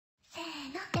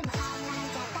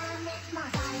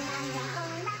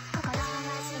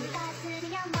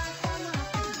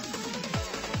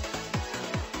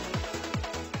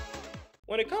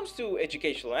When it comes to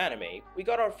educational anime, we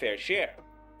got our fair share,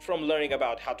 from learning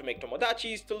about how to make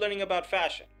tomodachis to learning about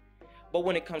fashion. But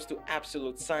when it comes to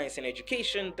absolute science and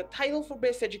education, the title for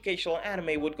best educational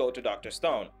anime would go to Dr.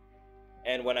 Stone.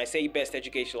 And when I say best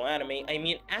educational anime, I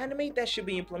mean anime that should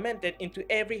be implemented into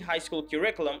every high school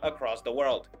curriculum across the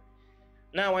world.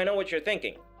 Now I know what you're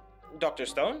thinking. Dr.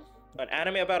 Stone? An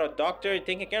anime about a doctor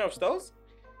taking care of stones?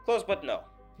 Close, but no.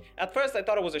 At first I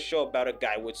thought it was a show about a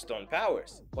guy with stone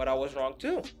powers, but I was wrong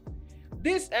too.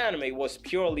 This anime was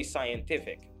purely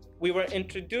scientific. We were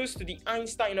introduced to the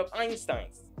Einstein of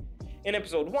Einsteins. In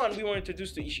episode 1, we were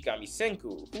introduced to Ishigami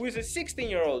Senku, who is a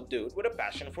 16-year-old dude with a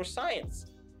passion for science.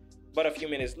 But a few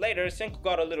minutes later, Senku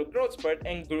got a little growth spurt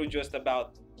and grew just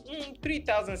about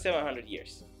 3,700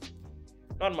 years.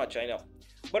 Not much, I know.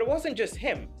 But it wasn't just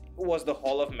him, it was the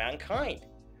whole of mankind.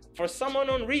 For some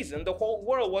unknown reason, the whole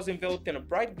world was enveloped in a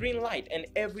bright green light and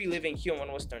every living human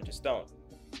was turned to stone.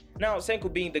 Now,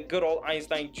 Senku, being the good old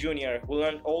Einstein Jr. who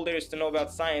learned all there is to know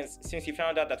about science since he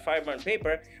found out that fire burned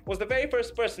paper, was the very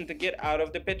first person to get out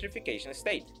of the petrification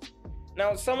state.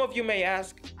 Now, some of you may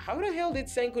ask, how the hell did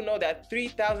Senku know that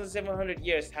 3,700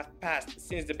 years have passed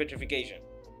since the petrification?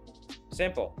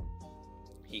 Simple.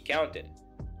 He counted.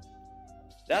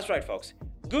 That's right, folks.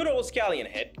 Good old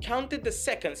Scallion Head counted the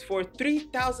seconds for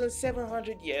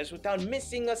 3,700 years without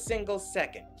missing a single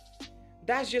second.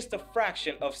 That's just a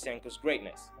fraction of Senku's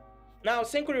greatness. Now,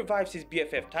 Senku revives his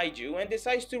BFF Taiju and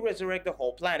decides to resurrect the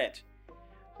whole planet,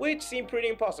 which seemed pretty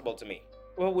impossible to me.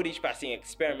 Well, with each passing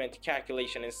experiment,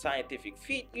 calculation, and scientific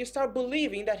feat, you start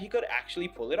believing that he could actually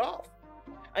pull it off.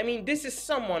 I mean, this is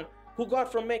someone who got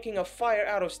from making a fire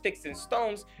out of sticks and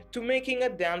stones to making a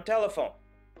damn telephone.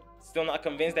 Still not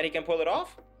convinced that he can pull it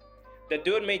off? The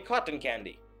dude made cotton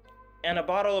candy and a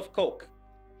bottle of Coke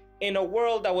in a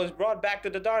world that was brought back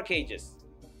to the Dark Ages.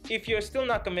 If you're still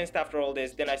not convinced after all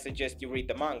this, then I suggest you read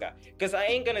the manga, cause I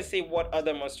ain't gonna say what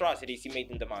other monstrosities he made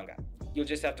in the manga. You'll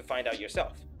just have to find out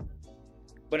yourself.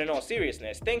 But in all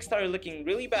seriousness, things started looking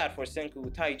really bad for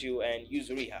Senku, Taiju, and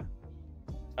Yuzuriha.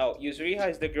 Oh,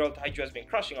 Yuzuriha is the girl Taiju has been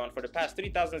crushing on for the past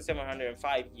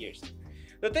 3,705 years.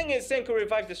 The thing is, Senku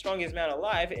revived the strongest man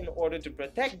alive in order to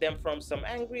protect them from some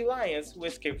angry lions who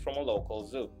escaped from a local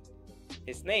zoo.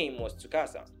 His name was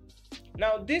Tsukasa.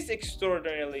 Now, this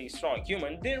extraordinarily strong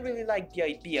human didn't really like the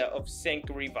idea of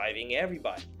Senku reviving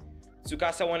everybody.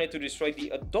 Tsukasa wanted to destroy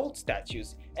the adult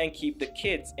statues and keep the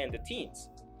kids and the teens.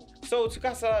 So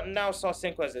Tsukasa now saw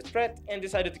Senku as a threat and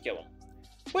decided to kill him.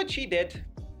 Which he did.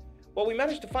 But we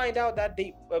managed to find out that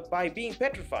by being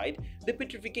petrified, the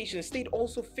petrification state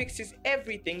also fixes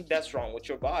everything that's wrong with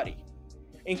your body,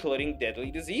 including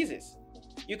deadly diseases.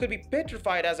 You could be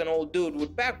petrified as an old dude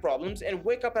with back problems and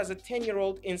wake up as a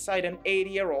 10-year-old inside an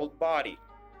 80-year-old body.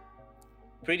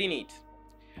 Pretty neat.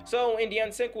 So in the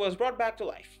end, Senku was brought back to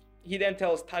life. He then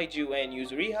tells Taiju and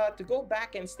Yuzuriha to go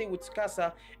back and stay with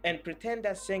Tsukasa and pretend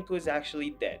that Senku is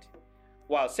actually dead,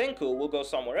 while Senku will go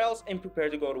somewhere else and prepare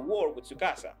to go to war with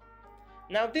Tsukasa.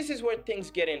 Now this is where things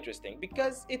get interesting,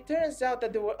 because it turns out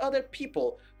that there were other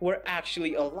people who were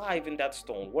actually alive in that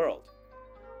stone world.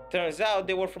 Turns out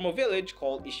they were from a village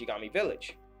called Ishigami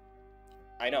Village.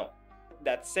 I know,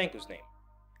 that's Senku's name.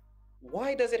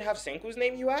 Why does it have Senku's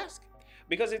name, you ask?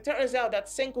 Because it turns out that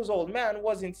Senku's old man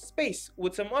was in space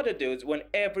with some other dudes when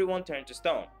everyone turned to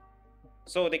stone.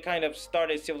 So they kind of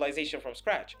started civilization from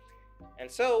scratch.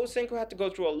 And so Senku had to go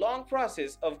through a long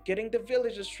process of getting the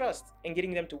villagers' trust and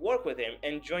getting them to work with him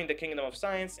and join the Kingdom of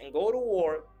Science and go to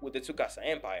war with the Tsukasa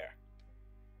Empire.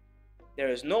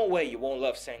 There is no way you won't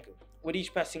love Senku. With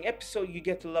each passing episode, you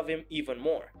get to love him even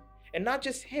more. And not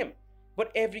just him,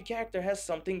 but every character has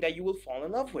something that you will fall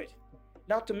in love with.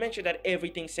 Not to mention that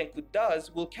everything Senku does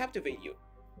will captivate you.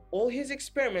 All his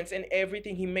experiments and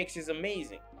everything he makes is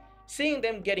amazing. Seeing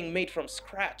them getting made from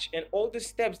scratch and all the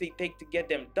steps they take to get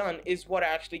them done is what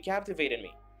actually captivated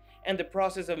me. And the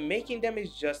process of making them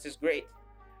is just as great.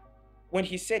 When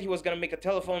he said he was gonna make a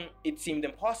telephone, it seemed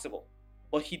impossible.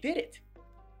 But he did it.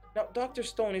 Now, Dr.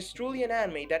 Stone is truly an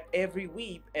anime that every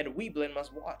weeb and weeblin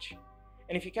must watch.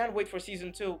 And if you can't wait for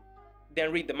season 2,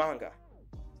 then read the manga.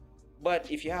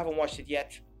 But if you haven't watched it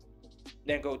yet,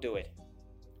 then go do it.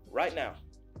 Right now.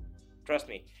 Trust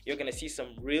me, you're gonna see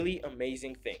some really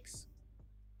amazing things.